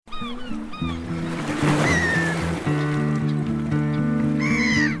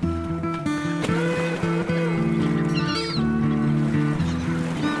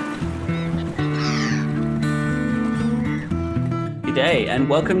G'day, and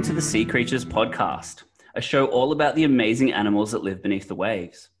welcome to the Sea Creatures Podcast, a show all about the amazing animals that live beneath the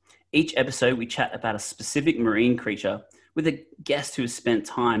waves. Each episode, we chat about a specific marine creature with a guest who has spent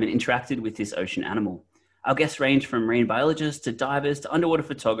time and interacted with this ocean animal. Our guests range from marine biologists to divers to underwater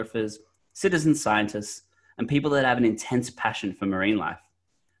photographers, citizen scientists, and people that have an intense passion for marine life.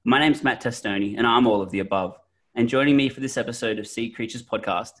 My name's Matt Testoni, and I'm all of the above. And joining me for this episode of Sea Creatures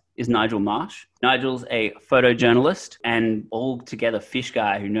Podcast is Nigel Marsh. Nigel's a photojournalist and altogether fish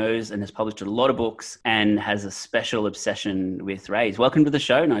guy who knows and has published a lot of books and has a special obsession with rays. Welcome to the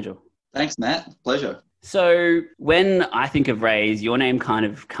show, Nigel. Thanks, Matt. Pleasure. So when I think of rays, your name kind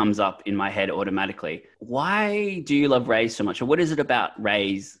of comes up in my head automatically. Why do you love rays so much? Or what is it about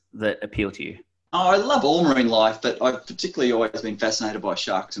rays that appeal to you? Oh, I love all marine life, but I've particularly always been fascinated by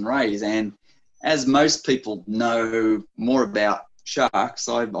sharks and rays. And as most people know more about sharks,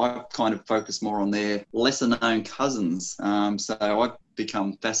 I kind of focus more on their lesser known cousins. So I've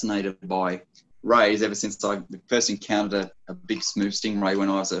become fascinated by rays ever since I first encountered a big smooth stingray when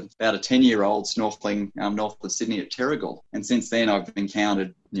I was about a 10-year-old snorkeling north of Sydney at Terrigal. And since then I've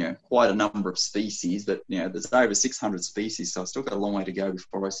encountered, quite a number of species, but, there's over 600 species. So I've still got a long way to go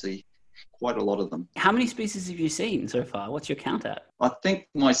before I see quite a lot of them. How many species have you seen so far? What's your count at? I think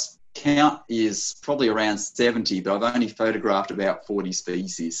my count is probably around 70, but I've only photographed about 40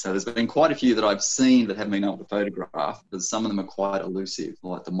 species. So there's been quite a few that I've seen that haven't been able to photograph, because some of them are quite elusive,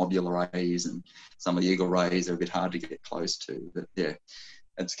 like the mobula rays and some of the eagle rays are a bit hard to get close to. But yeah,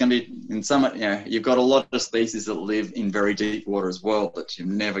 it's going to be in some, you've got a lot of species that live in very deep water as well that you're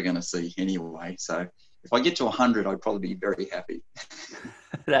never going to see anyway. So if I get to 100, I'd probably be very happy.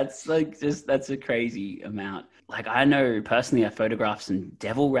 That's a crazy amount. Like, I know personally I photographed some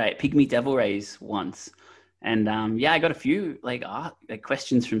pygmy devil rays once. And I got a few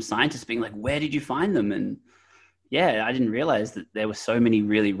questions from scientists being like, where did you find them? And yeah, I didn't realize that there were so many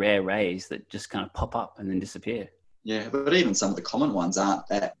really rare rays that just kind of pop up and then disappear. Yeah, but even some of the common ones aren't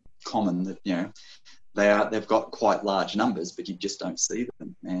that common that, they've got quite large numbers, but you just don't see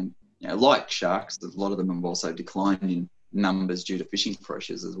them. And, like sharks, a lot of them have also declined in numbers due to fishing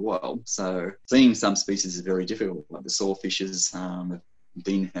pressures as well. So seeing some species is very difficult. Like the sawfishes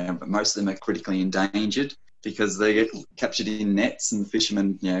most of them are critically endangered because they get captured in nets, and the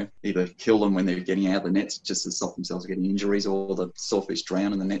fishermen, either kill them when they're getting out of the nets just to stop themselves getting injuries, or the sawfish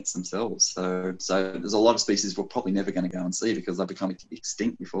drown in the nets themselves. So there's a lot of species we're probably never going to go and see because they become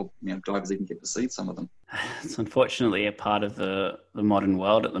extinct before divers even get to see some of them. It's unfortunately a part of the modern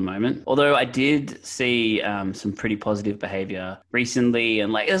world at the moment. Although I did see some pretty positive behaviour recently,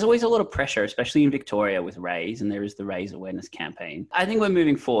 and there's always a lot of pressure, especially in Victoria with rays, and there is the Rays Awareness Campaign. I think we're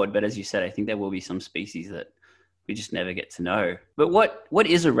moving forward, but as you said, I think there will be some species that we just never get to know. But what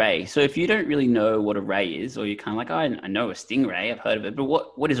is a ray? So if you don't really know what a ray is, or you're kind of like, I know a stingray, I've heard of it, but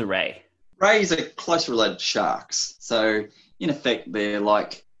what is a ray? Rays are closely related to sharks. So in effect, they're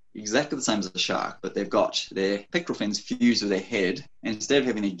exactly the same as a shark, but they've got their pectoral fins fused with their head. And instead of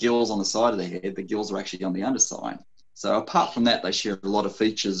having the gills on the side of their head, the gills are actually on the underside. So apart from that, they share a lot of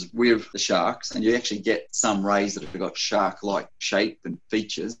features with the sharks, and you actually get some rays that have got shark-like shape and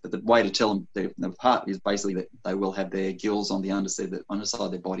features. But the way to tell them they're apart is basically that they will have their gills on the underside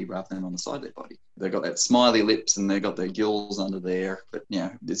of their body rather than on the side of their body. They've got that smiley lips and they've got their gills under there. But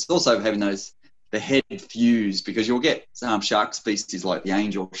it's also having the head fused, because you'll get some shark species like the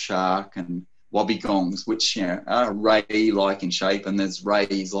angel shark and wobbegongs, which are ray-like in shape, and there's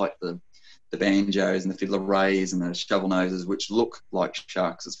rays like the banjos and the fiddler rays and the shovel noses, which look like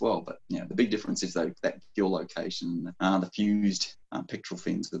sharks as well. But the big difference is that gill location, the fused pectoral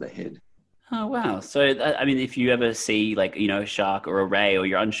fins with the head. Oh, wow. So, if you ever see a shark or a ray, or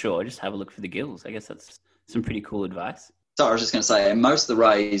you're unsure, just have a look for the gills. I guess that's some pretty cool advice. So I was just going to say, most of the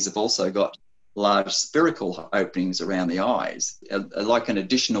rays have also got large spherical openings around the eyes, like an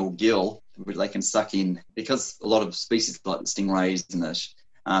additional gill which they can suck in, because a lot of species like the stingrays and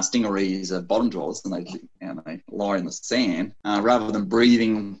the stingerees are bottom dwellers, and they lie in the sand. Rather than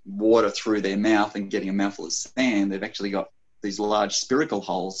breathing water through their mouth and getting a mouthful of sand, they've actually got these large spherical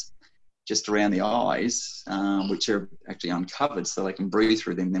holes just around the eyes, which are actually uncovered, so they can breathe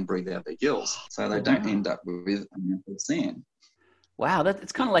through them and then breathe out their gills, so they don't end up with a mouthful of sand. Wow,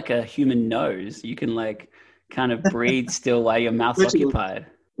 it's kind of like a human nose. You can kind of breathe still while your mouth's occupied.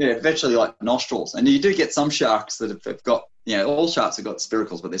 Yeah, virtually like nostrils. And you do get some sharks that have got, all sharks have got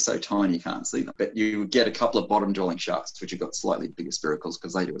spiracles, but they're so tiny you can't see them. But you get a couple of bottom-dwelling sharks which have got slightly bigger spiracles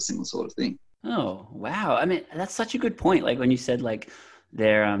because they do a similar sort of thing. Oh, wow. That's such a good point. When you said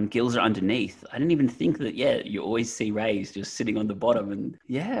their gills are underneath. I didn't even think that, you always see rays just sitting on the bottom. And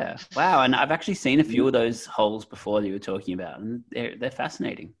wow. And I've actually seen a few of those holes before that you were talking about, and they're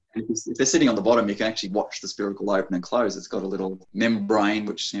fascinating. If they're sitting on the bottom, you can actually watch the spiracle open and close. It's got a little membrane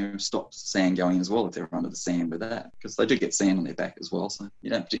which stops sand going as well if they're under the sand with that, because they do get sand on their back as well. So you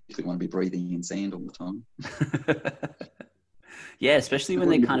don't particularly want to be breathing in sand all the time. Yeah, especially when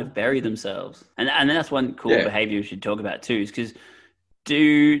they kind of bury themselves. And that's one cool behavior we should talk about too, is because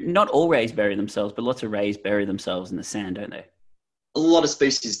not all rays bury themselves, but lots of rays bury themselves in the sand, don't they? A lot of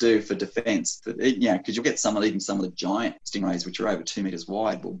species do for defense, because you'll get some of the giant stingrays, which are over 2 meters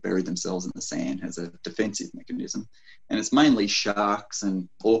wide, will bury themselves in the sand as a defensive mechanism. And it's mainly sharks and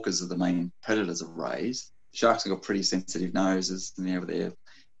orcas are the main predators of rays. Sharks have got pretty sensitive noses, and with their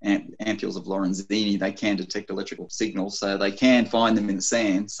ampules of Lorenzini, they can detect electrical signals, so they can find them in the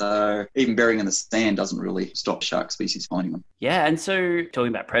sand. So even burying in the sand doesn't really stop shark species finding them. Yeah, and so talking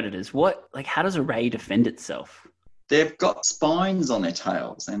about predators, how does a ray defend itself? They've got spines on their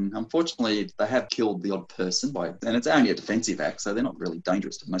tails, and unfortunately they have killed the odd person and it's only a defensive act, so they're not really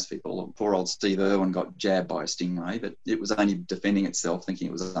dangerous to most people. Poor old Steve Irwin got jabbed by a stingray, but it was only defending itself, thinking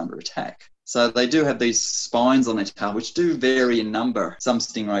it was under attack. So they do have these spines on their tail, which do vary in number. Some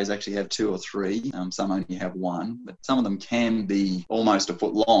stingrays actually have 2 or 3. Some only have 1, but some of them can be almost a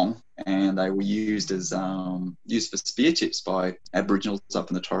foot long, and they were used for spear tips by Aboriginals up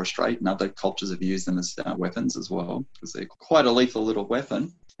in the Torres Strait, and other cultures have used them as weapons as well, because they're quite a lethal little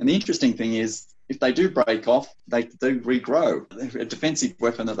weapon. And the interesting thing is, if they do break off, they do regrow. They're a defensive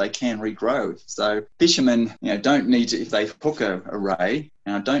weapon that they can regrow. So fishermen, don't need to, if they hook a ray,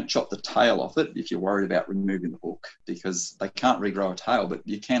 don't chop the tail off it if you're worried about removing the hook, because they can't regrow a tail, but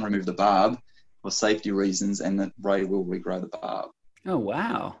you can remove the barb for safety reasons, and the ray will regrow the barb. Oh,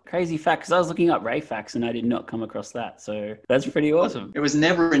 wow. Crazy fact, because I was looking up ray facts and I did not come across that. So that's pretty awesome. It was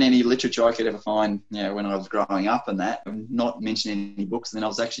never in any literature I could ever find, when I was growing up, and that, not mentioned in any books. And then I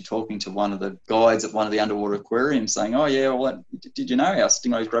was actually talking to one of the guides at one of the underwater aquariums saying, oh, yeah, well, did you know how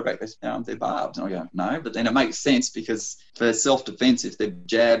stingrays grow back their barbs? And I go, no, but then it makes sense, because for self-defense, if they're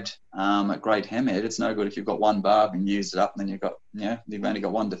jabbed at great hammerhead, it's no good if you've got one barb and used it up, and then you've only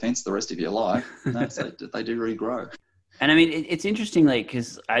got one defense the rest of your life. No, so they do regrow. And I mean, it's interesting,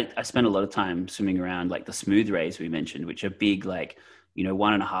 because I spent a lot of time swimming around the smooth rays we mentioned, which are big,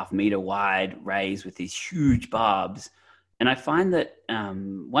 1.5 meter wide rays with these huge barbs. And I find that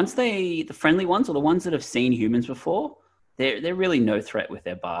once the friendly ones, or the ones that have seen humans before, they're really no threat with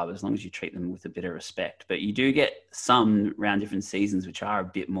their barb, as long as you treat them with a bit of respect. But you do get some around different seasons which are a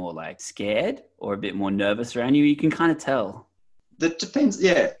bit more scared or a bit more nervous around you. You can kind of tell. That depends.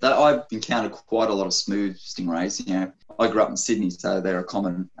 Yeah, I've encountered quite a lot of smooth stingrays. I grew up in Sydney, so they're a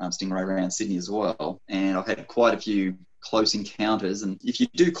common stingray around Sydney as well. And I've had quite a few close encounters. And if you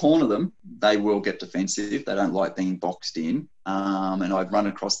do corner them, they will get defensive. They don't like being boxed in. And I've run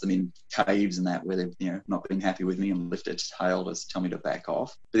across them in caves and that, where they've not been happy with me and lift their tail to tell me to back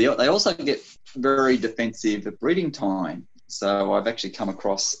off. But they also get very defensive at breeding time. So I've actually come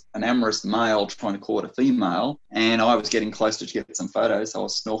across an amorous male trying to court a female, and I was getting closer to get some photos. So I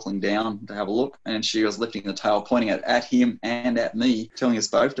was snorkeling down to have a look, and she was lifting the tail, pointing it at him and at me, telling us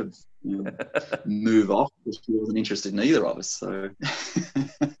both to move off, because she wasn't interested in either of us. So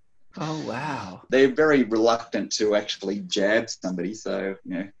oh, wow. They're very reluctant to actually jab somebody. So,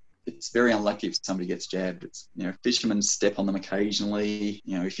 it's very unlucky if somebody gets jabbed. It's, fishermen step on them occasionally.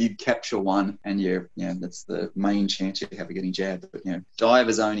 If you capture one, and that's the main chance you have of getting jabbed. But,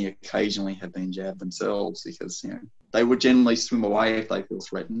 divers only occasionally have been jabbed themselves, because, they would generally swim away if they feel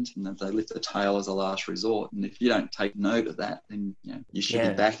threatened, and that they lift the tail as a last resort. And if you don't take note of that, then, you should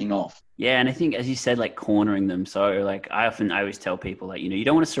be backing off. Yeah. And I think, as you said, cornering them. So I always tell people, you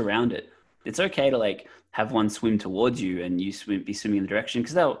don't want to surround it. It's okay to have one swim towards you and you be swimming in the direction,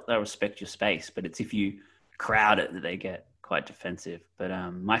 because they'll respect your space. But it's if you crowd it that they get quite defensive. But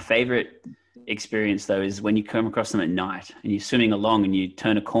my favorite experience, though, is when you come across them at night and you're swimming along and you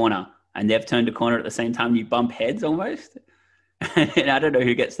turn a corner and they've turned a corner at the same time. You bump heads almost. And I don't know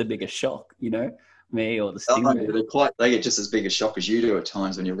who gets the biggest shock, me or the stingray. They get just as big a shock as you do at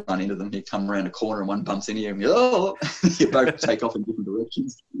times when you run into them. You come around a corner and one bumps into you, and you both take off in different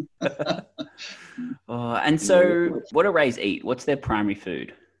directions. And so what do rays eat? What's their primary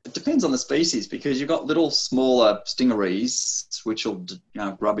food? It depends on the species, because you've got little smaller stingarees which will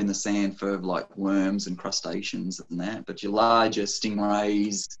grub in the sand for worms and crustaceans and that. But your larger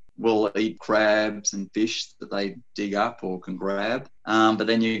stingrays will eat crabs and fish that they dig up or can grab. But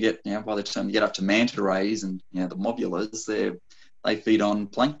then you get, by the time you get up to manta rays and the mobulas, they feed on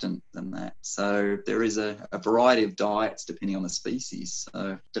plankton and that. So there is a variety of diets depending on the species.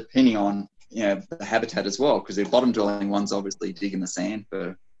 So depending on the habitat as well, because the bottom dwelling ones obviously dig in the sand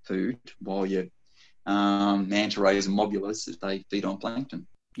for food, while your manta rays and mobulas, they feed on plankton.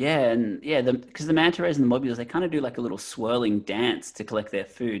 Yeah, and because the manta rays and the mobulas, they kind of do like a little swirling dance to collect their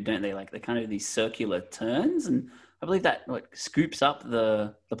food, don't they? Like they kind of do these circular turns, and I believe that scoops up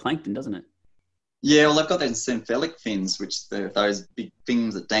the plankton, doesn't it? Yeah, well, they've got those syncephalic fins, which they're those big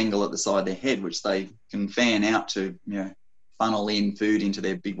things that dangle at the side of their head, which they can fan out to, funnel in food into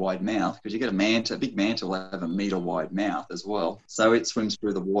their big wide mouth. Because you get a big manta will have a metre wide mouth as well. So it swims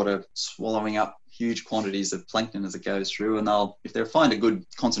through the water, swallowing up huge quantities of plankton as it goes through. And if they find a good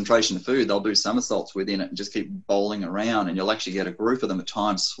concentration of food, they'll do somersaults within it and just keep bowling around. And you'll actually get a group of them at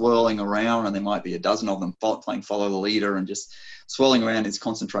times swirling around, and there might be a dozen of them playing follow the leader and just swirling around this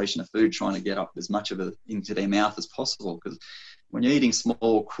concentration of food, trying to get up as much of it into their mouth as possible. Because when you're eating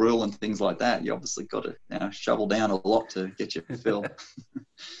small krill and things like that, you obviously got to shovel down a lot to get your fill.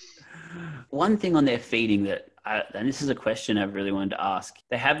 One thing on their feeding and this is a question I really wanted to ask,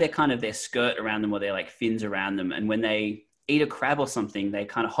 they have their skirt around them, or their like fins around them, and when they eat a crab or something, they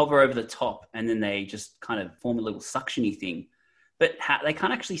kind of hover over the top, and then they just kind of form a little suctiony thing. But they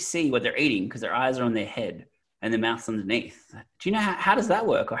can't actually see what they're eating because their eyes are on their head and their mouth's underneath. Do you know how does that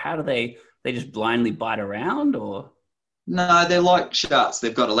work, or how do they just blindly bite around, or? No, they're like sharks.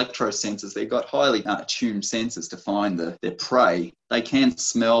 They've got electrosensors. They've got highly attuned sensors to find their prey. They can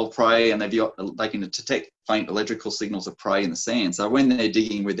smell prey, and they can detect faint electrical signals of prey in the sand. So when they're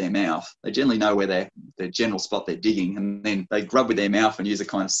digging with their mouth, they generally know where their general spot they're digging, and then they grub with their mouth and use a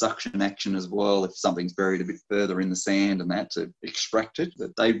kind of suction action as well if something's buried a bit further in the sand and that to extract it.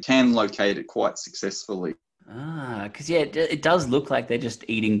 But they can locate it quite successfully. Because it does look like they're just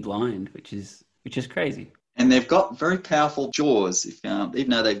eating blind, which is crazy. And they've got very powerful jaws, even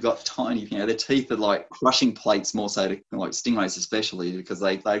though they've got tiny, their teeth are like crushing plates, more so to like stingrays especially, because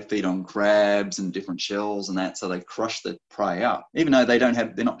they feed on crabs and different shells and that, so they crush the prey up. Even though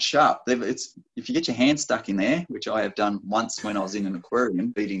they're not sharp. If you get your hand stuck in there, which I have done once when I was in an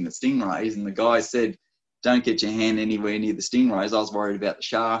aquarium feeding the stingrays, and the guy said, don't get your hand anywhere near the stingrays. I was worried about the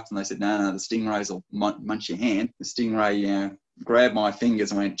sharks, and they said, no, the stingrays will munch your hand. The stingray grabbed my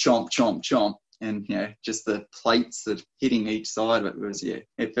fingers and went chomp, chomp, chomp. And, just the plates that hitting each side of it was,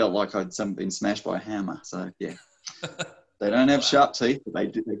 it felt like I'd been smashed by a hammer. So, yeah. They don't have sharp teeth, but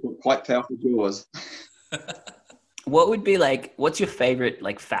they've got quite powerful jaws. What's your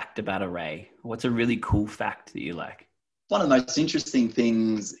favorite, fact about a ray? What's a really cool fact that you like? One of the most interesting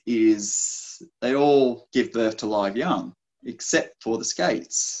things is they all give birth to live young, except for the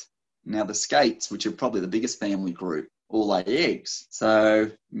skates. Now, the skates, which are probably the biggest family group, all lay eggs.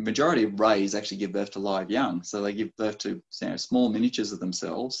 So majority of rays actually give birth to live young. So they give birth to small miniatures of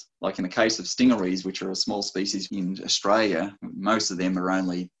themselves. Like in the case of stingarees, which are a small species in Australia, most of them are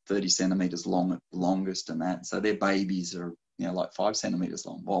only 30 centimetres long at the longest and that. So their babies are, like 5 centimetres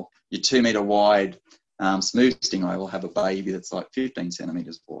long. Well, your 2 metre wide smooth stingray will have a baby that's like 15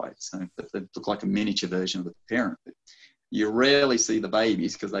 centimetres wide. So they look like a miniature version of the parent. But you rarely see the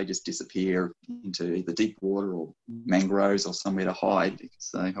babies because they just disappear into either deep water or mangroves or somewhere to hide, because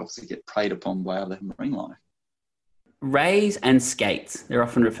they obviously get preyed upon by other marine life. Rays and skates, they're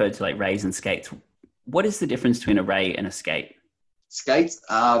often referred to like rays and skates. What is the difference between a ray and a skate? Skates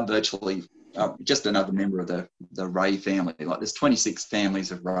are virtually just another member of the ray family. Like there's 26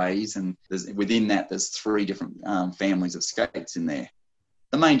 families of rays, and within that there's 3 different families of skates in there.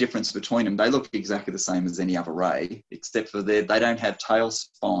 The main difference between them, they look exactly the same as any other ray, except for they don't have tail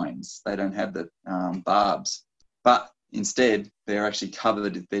spines. They don't have the barbs. But instead, they're actually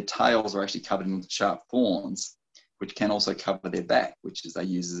covered, their tails are actually covered in sharp thorns, which can also cover their back, which they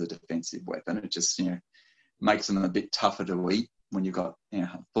use as a defensive weapon. It just, makes them a bit tougher to eat when you've got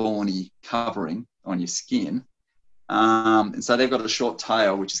thorny covering on your skin. And so they've got a short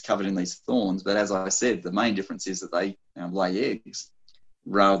tail, which is covered in these thorns. But as I said, the main difference is that they lay eggs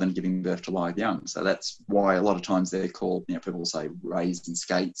rather than giving birth to live young. So that's why a lot of times they're called, people will say rays and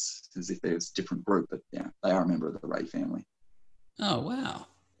skates as if there's a different group, but they are a member of the ray family. Oh, wow.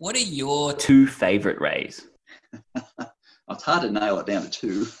 What are your 2 favourite rays? It's hard to nail it down to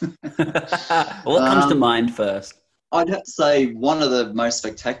 2. What comes to mind first? I'd have to say one of the most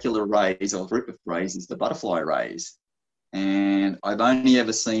spectacular rays or group of rays is the butterfly rays. And I've only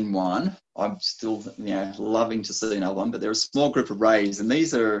ever seen one. I'm still, loving to see another one, but they're a small group of rays, and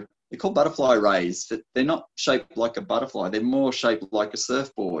they're called butterfly rays. But they're not shaped like a butterfly. They're more shaped like a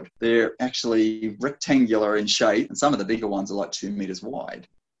surfboard. They're actually rectangular in shape, and some of the bigger ones are like 2 meters wide.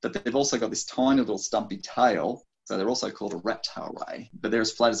 But they've also got this tiny little stumpy tail, So they're also called a rat-tail ray, but they're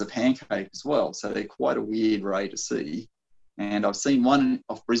as flat as a pancake as well. So they're quite a weird ray to see. And I've seen one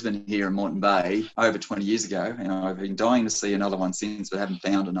off Brisbane here in Moreton Bay over 20 years ago, and I've been dying to see another one since, but haven't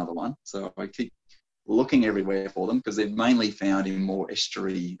found another one. So I keep looking everywhere for them because they're mainly found in more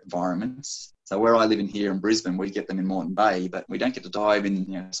estuary environments. So where I live in here in Brisbane, we get them in Moreton Bay, but we don't get to dive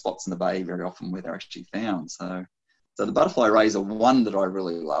in spots in the bay very often where they're actually found. So the butterfly rays are one that I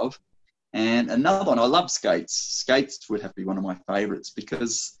really love. And another one, I love skates. Skates would have to be one of my favourites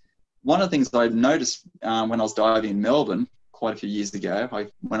because one of the things I noticed when I was diving in Melbourne quite a few years ago,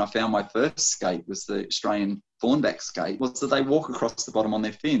 when I found my first skate was the Australian thornback skate, was that they walk across the bottom on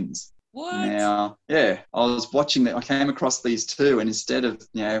their fins. What? Now, yeah, I was watching that. I came across these two, and instead of,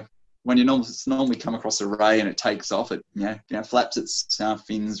 when you normally come across a ray and it takes off, it flaps its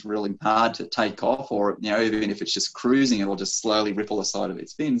fins really hard to take off, or even if it's just cruising, it'll just slowly ripple the side of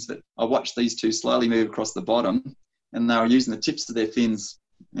its fins. But I watched these two slowly move across the bottom, and they were using the tips of their fins,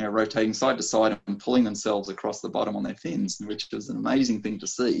 rotating side to side and pulling themselves across the bottom on their fins, which was an amazing thing to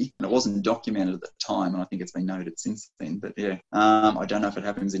see. And it wasn't documented at the time, and I think it's been noted since then. But I don't know if it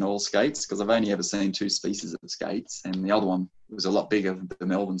happens in all skates because I've only ever seen two species of skates, and the other one was a lot bigger than the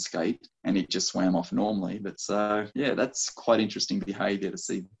Melbourne skate, and it just swam off normally. But so, that's quite interesting behaviour to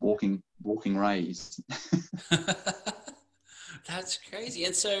see walking rays. That's crazy.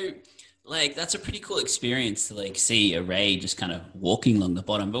 And so, that's a pretty cool experience to see a ray just kind of walking along the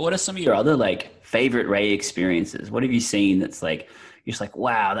bottom. But what are some of your other favorite ray experiences? What have you seen that's you're just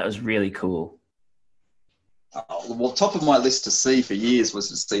wow, that was really cool? Well, top of my list to see for years was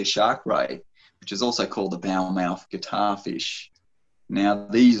to see a shark ray, which is also called the bow-mouth guitarfish. Now,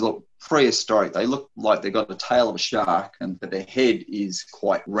 these look prehistoric. They look like they've got the tail of a shark, but their head is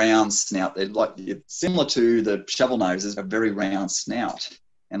quite round snout. They're similar to the shovel noses, a very round snout.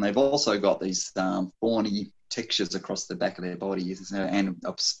 And they've also got these thorny textures across the back of their bodies and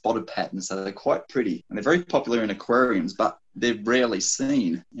a spotted pattern. So they're quite pretty. And they're very popular in aquariums, but they're rarely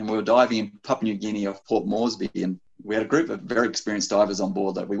seen. And we were diving in Papua New Guinea off Port Moresby, and we had a group of very experienced divers on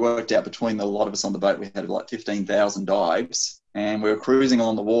board that we worked out between a lot of us on the boat. We had 15,000 dives. And we were cruising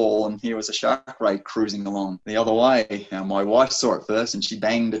along the wall, and here was a shark ray cruising along the other way. Now, my wife saw it first, and she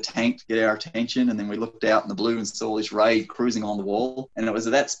banged a tank to get our attention. And then we looked out in the blue and saw this ray cruising along the wall. And it was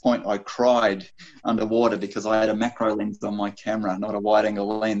at that point I cried underwater because I had a macro lens on my camera, not a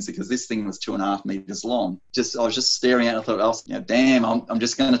wide-angle lens, because this thing was 2.5 meters long. I was just staring at it. I thought, damn, I'm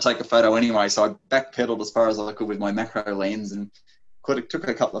just going to take a photo anyway. So I backpedaled as far as I could with my macro lens and took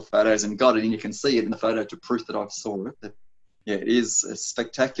a couple of photos and got it. And you can see it in the photo to proof that I saw it. Yeah, it is a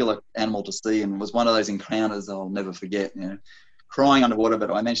spectacular animal to see, and was one of those encounters I'll never forget. Crying underwater, but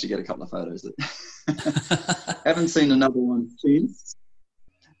I managed to get a couple of photos. Haven't seen another one since,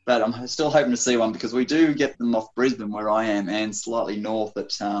 but I'm still hoping to see one because we do get them off Brisbane where I am, and slightly north at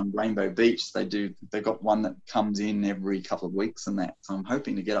Rainbow Beach. They've got one that comes in every couple of weeks and that. So I'm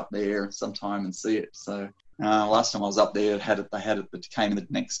hoping to get up there sometime and see it. So last time I was up there, they had it that came in the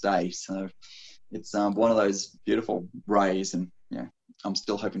next day. So it's one of those beautiful rays, and I'm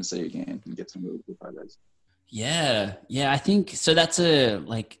still hoping to see it again and get some really good photos. Yeah, I think so. That's a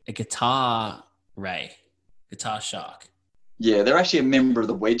guitar ray, guitar shark. Yeah, they're actually a member of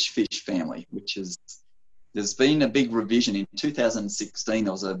the wedgefish family, there's been a big revision in 2016.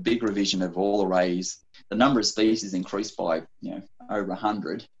 There was a big revision of all the rays. The number of species increased by over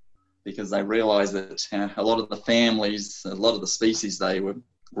 100 because they realised that a lot of the families, a lot of the species they were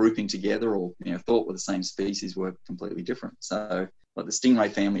grouping together or thought were the same species were completely different. So the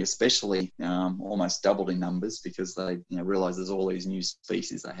stingray family especially almost doubled in numbers because they realised there's all these new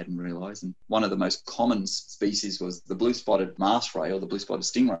species they hadn't realised. And one of the most common species was the blue-spotted mast ray or the blue-spotted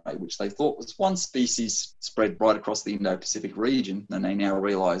stingray, which they thought was one species spread right across the Indo-Pacific region, and they now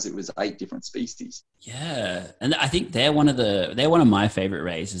realise it was 8 different species. Yeah, and I think they're one of my favourite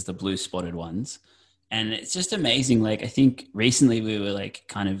rays is the blue-spotted ones. And it's just amazing. I think recently we were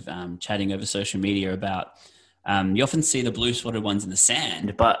kind of chatting over social media about, you often see the blue spotted ones in the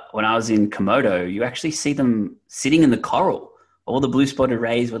sand, but when I was in Komodo, you actually see them sitting in the coral. All the blue spotted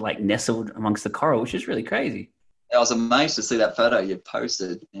rays were nestled amongst the coral, which is really crazy. I was amazed to see that photo you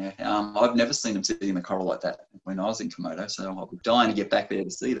posted. I've never seen them sitting in the coral like that when I was in Komodo, so I was dying to get back there to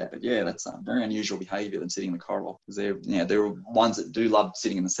see that. But that's very unusual behaviour, them sitting in the coral, because they're ones that do love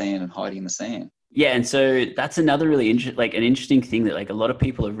sitting in the sand and hiding in the sand. Yeah, and so that's another really an interesting thing that a lot of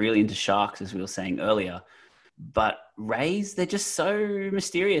people are really into sharks, as we were saying earlier. But rays, they're just so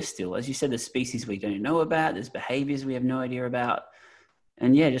mysterious still. As you said, there's species we don't know about, there's behaviors we have no idea about.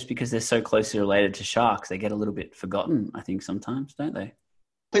 And just because they're so closely related to sharks, they get a little bit forgotten, I think, sometimes, don't they?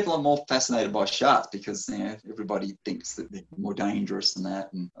 People are more fascinated by sharks because everybody thinks that they're more dangerous than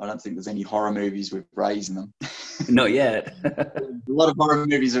that. And I don't think there's any horror movies with rays in them. Not yet. A lot of horror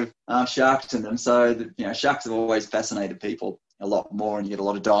movies have sharks in them. So, sharks have always fascinated people a lot more. And you get a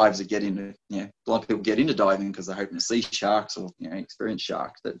lot of dives that get into, a lot of people get into diving because they're hoping to see sharks or, experience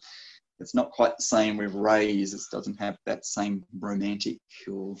sharks. But it's not quite the same with rays. It doesn't have that same romantic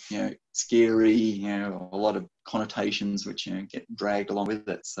or, scary, a lot of connotations which, get dragged along with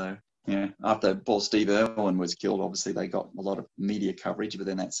it. So, after Paul Steve Irwin was killed, obviously they got a lot of media coverage, but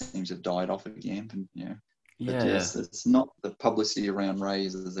then that seems to have died off again. And, but yes, it's not the publicity around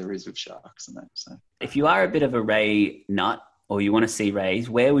rays as there is with sharks and that. So, if you are a bit of a ray nut or you want to see rays,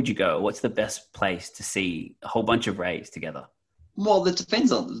 where would you go? What's the best place to see a whole bunch of rays together? Well, it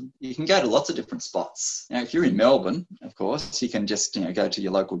depends on, you can go to lots of different spots. If you're in Melbourne, of course, you can just, go to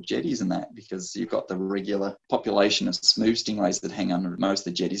your local jetties and that, because you've got the regular population of smooth stingrays that hang under most of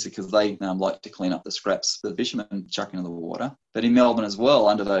the jetties because they like to clean up the scraps the fishermen chuck into the water. But in Melbourne as well,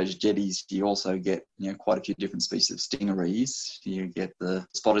 under those jetties, you also get, quite a few different species of stingarees. You get the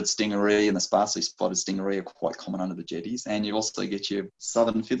spotted stingaree and the sparsely spotted stingaree are quite common under the jetties. And you also get your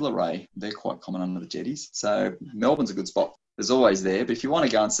southern fiddler ray. They're quite common under the jetties. So Melbourne's a good spot. There's always there, but if you want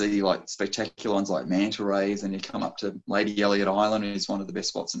to go and see like spectacular ones like manta rays, and you come up to Lady Elliot Island, it's one of the best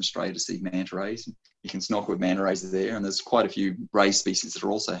spots in Australia to see manta rays. You can snorkel with manta rays there, and there's quite a few ray species that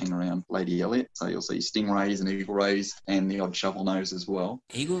are also hanging around Lady Elliot. So you'll see stingrays and eagle rays and the odd shovel nose as well.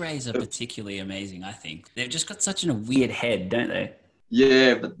 Eagle rays are particularly amazing, I think. They've just got such a Weird head, don't they?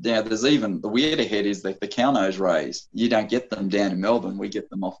 Yeah, but there's even the weirder head is the cow nose rays. You don't get them down in Melbourne. We get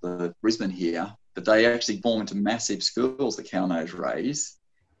them off the Brisbane here. But they actually form into massive schools, the cow nose rays.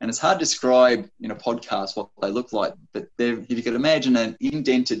 And it's hard to describe in a podcast what they look like. But if you could imagine an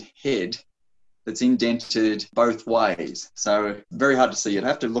indented head that's indented both ways. So very hard to see. You'd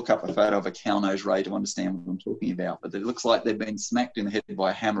have to look up a photo of a cow nose ray to understand what I'm talking about. But it looks like they've been smacked in the head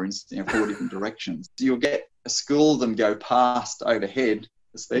by a hammer in 4 different directions. So you'll get a school of them go past overhead,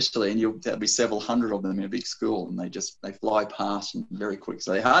 especially, and there'll be several hundred of them in a big school, and they fly past very quick.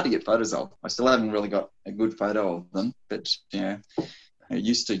 So they're hard to get photos of. I still haven't really got a good photo of them, but I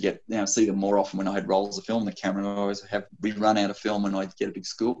used to see them more often when I had rolls of film in the camera. I always we'd run out of film and I'd get a big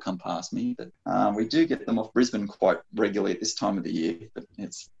school come past me. But we do get them off Brisbane quite regularly at this time of the year. But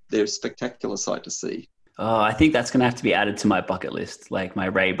they're a spectacular sight to see. Oh, I think that's going to have to be added to my bucket list. Like my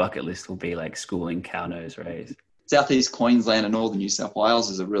ray bucket list will be like schooling cow nose rays. Southeast Queensland and northern New South Wales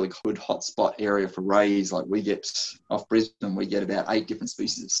is a really good hotspot area for rays. Like we get off Brisbane, we get about 8 different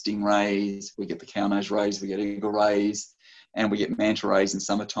species of stingrays. We get the cow nose rays, we get eagle rays, and we get manta rays in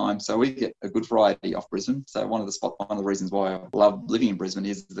summertime. So we get a good variety off Brisbane. So one of the reasons why I love living in Brisbane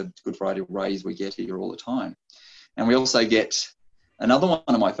is the good variety of rays we get here all the time. And we also get another one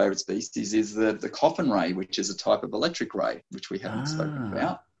of my favourite species is the coffin ray, which is a type of electric ray, which we haven't spoken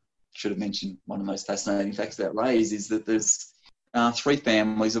about. Should have mentioned one of the most fascinating facts about rays is that there's 3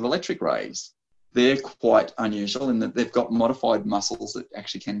 families of electric rays. They're quite unusual in that they've got modified muscles that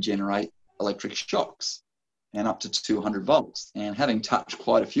actually can generate electric shocks and up to 200 volts. And having touched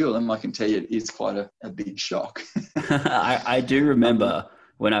quite a few of them, I can tell you it is quite a big shock. I do remember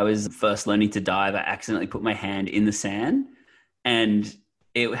when I was first learning to dive, I accidentally put my hand in the sand and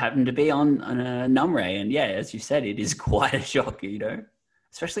it happened to be on a numb ray. And yeah, as you said, it is quite a shock,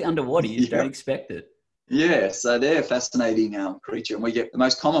 especially underwater. You don't expect it. Yeah, so they're a fascinating creature. And the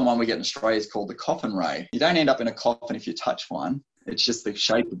most common one we get in Australia is called the coffin ray. You don't end up in a coffin if you touch one. It's just the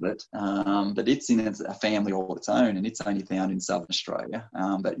shape of it. But it's in a family all its own, and it's only found in southern Australia.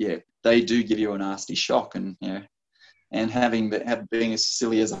 But yeah, they do give you a nasty shock. And being as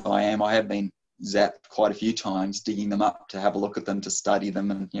silly as I am, I have been zapped quite a few times, digging them up to have a look at them, to study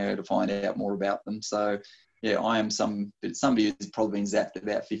them, and to find out more about them. So yeah, I am somebody who's probably been zapped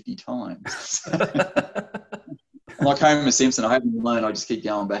about 50 times. Like Homer Simpson, I haven't learned. I just keep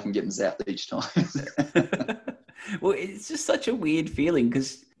going back and getting zapped each time. Well, it's just such a weird feeling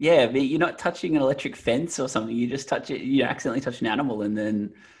because, you're not touching an electric fence or something. You just touch it. You accidentally touch an animal, and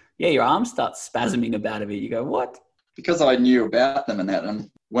then, your arm starts spasming about it. You go, what? Because I knew about them and that, and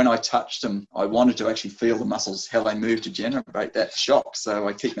when I touched them, I wanted to actually feel the muscles, how they move to generate that shock. So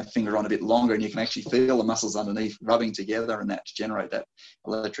I keep my finger on a bit longer, and you can actually feel the muscles underneath rubbing together and that to generate that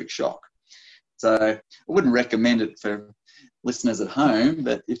electric shock. So I wouldn't recommend it for listeners at home,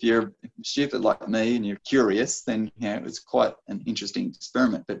 but if you're stupid like me and you're curious, then it's quite an interesting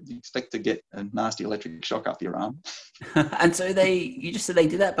experiment. But you expect to get a nasty electric shock up your arm. And so you just said they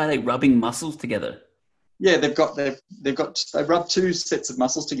did that by rubbing muscles together. Yeah, they've rubbed two sets of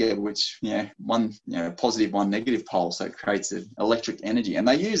muscles together, which one positive, one negative pole, so it creates an electric energy. And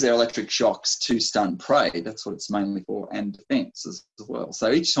they use their electric shocks to stun prey. That's what it's mainly for, and defence as well.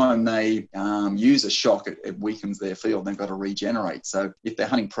 So each time they use a shock, it weakens their field. They've got to regenerate. So if they're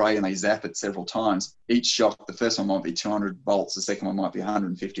hunting prey and they zap it several times, each shock, the first one might be 200 volts, the second one might be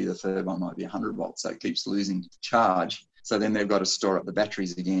 150, the third one might be 100 volts. So it keeps losing charge. So then they've got to store up the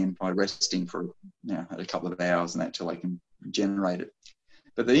batteries again by resting for a couple of hours and that till they can generate it.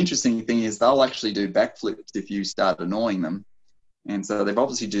 But the interesting thing is they'll actually do backflips if you start annoying them. And so they've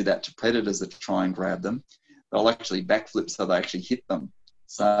obviously do that to predators that try and grab them. They'll actually backflip so they actually hit them.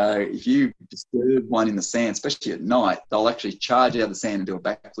 So if you disturb one in the sand, especially at night, they'll actually charge out of the sand and do a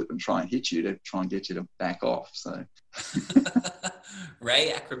backflip and try and hit you to try and get you to back off. So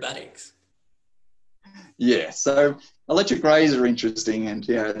Ray acrobatics. Yeah, so electric rays are interesting, and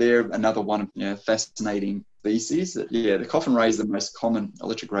they're another one of fascinating species. The coffin ray is the most common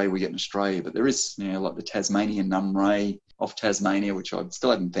electric ray we get in Australia, but there is like the Tasmanian numb ray off Tasmania, which I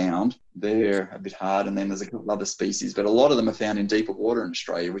still haven't found. They're a bit hard, and then there's a couple of other species, but a lot of them are found in deeper water in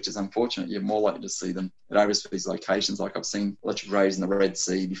Australia, which is unfortunate. You're more likely to see them at overseas locations. Like I've seen electric rays in the Red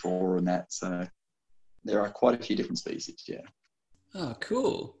Sea before and that. So there are quite a few different species. Yeah. Oh,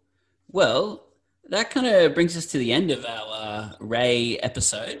 cool. Well, that kind of brings us to the end of our Ray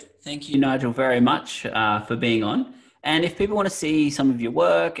episode. Thank you, Nigel, very much for being on. And if people want to see some of your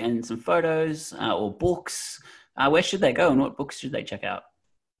work and some photos or books, where should they go and what books should they check out?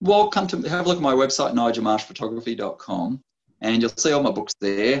 Well, come to have a look at my website, nigelmarshphotography.com, and you'll see all my books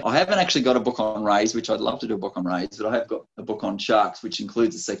there. I haven't actually got a book on rays, which I'd love to do a book on rays, but I have got a book on sharks, which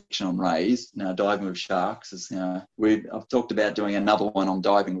includes a section on rays. Now, diving with sharks is, I've talked about doing another one on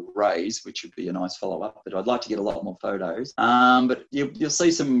diving with rays, which would be a nice follow-up, but I'd like to get a lot more photos. But you'll see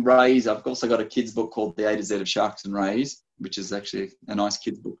some rays. I've also got a kid's book called The A to Z of Sharks and Rays, which is actually a nice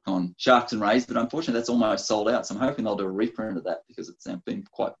kid's book on sharks and rays, but unfortunately that's almost sold out. So I'm hoping they'll do a reprint of that because it's been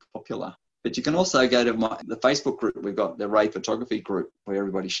quite popular. But you can also go to the Facebook group. We've got the Ray Photography group where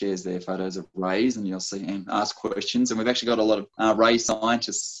everybody shares their photos of rays, and you'll see and ask questions. And we've actually got a lot of ray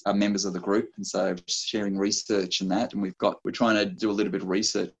scientists are members of the group, and so sharing research and that. And we're trying to do a little bit of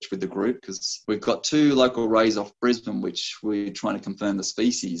research with the group because we've got 2 local rays off Brisbane, which we're trying to confirm the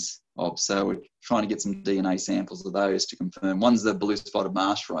species of. So we're trying to get some DNA samples of those to confirm. One's the blue spotted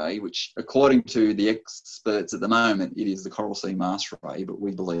marsh ray, which according to the experts at the moment, it is the coral sea marsh ray, but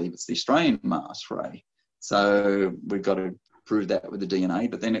we believe it's the Australian marsh ray. So we've got to prove that with the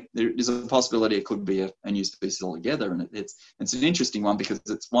DNA, but then there is a possibility it could be a new species altogether. And it's an interesting one because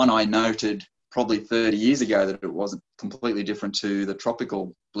it's one I noted probably 30 years ago that it wasn't completely different to the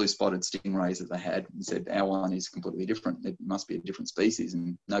tropical blue-spotted stingrays that they had, and said our one is completely different. It must be a different species,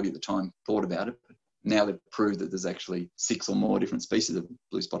 and nobody at the time thought about it. But now they've proved that there's actually 6 or more different species of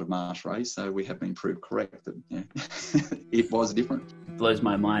blue-spotted marsh rays, so we have been proved correct that it was different. It blows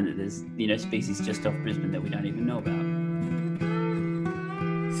my mind that there's species just off Brisbane that we don't even know about.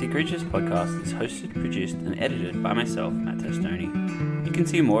 Sea Creatures Podcast is hosted, produced and edited by myself, Matt Testoni. You can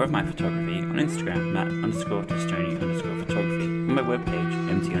see more of my photography on Instagram, Matt_Testoni_photography, on my webpage,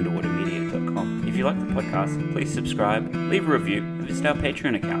 mtunderwatermedia.com. If you like the podcast, please subscribe, leave a review, and visit our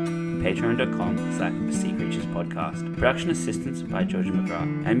Patreon account, patreon.com/Sea Creatures Podcast. Production assistance by Georgia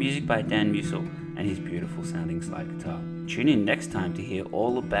McGrath, and music by Dan Musil and his beautiful sounding slide guitar. Tune in next time to hear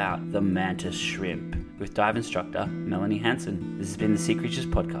all about the mantis shrimp with dive instructor Melanie Hansen. This has been the Sea Creatures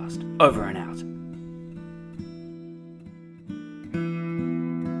Podcast. Over and out.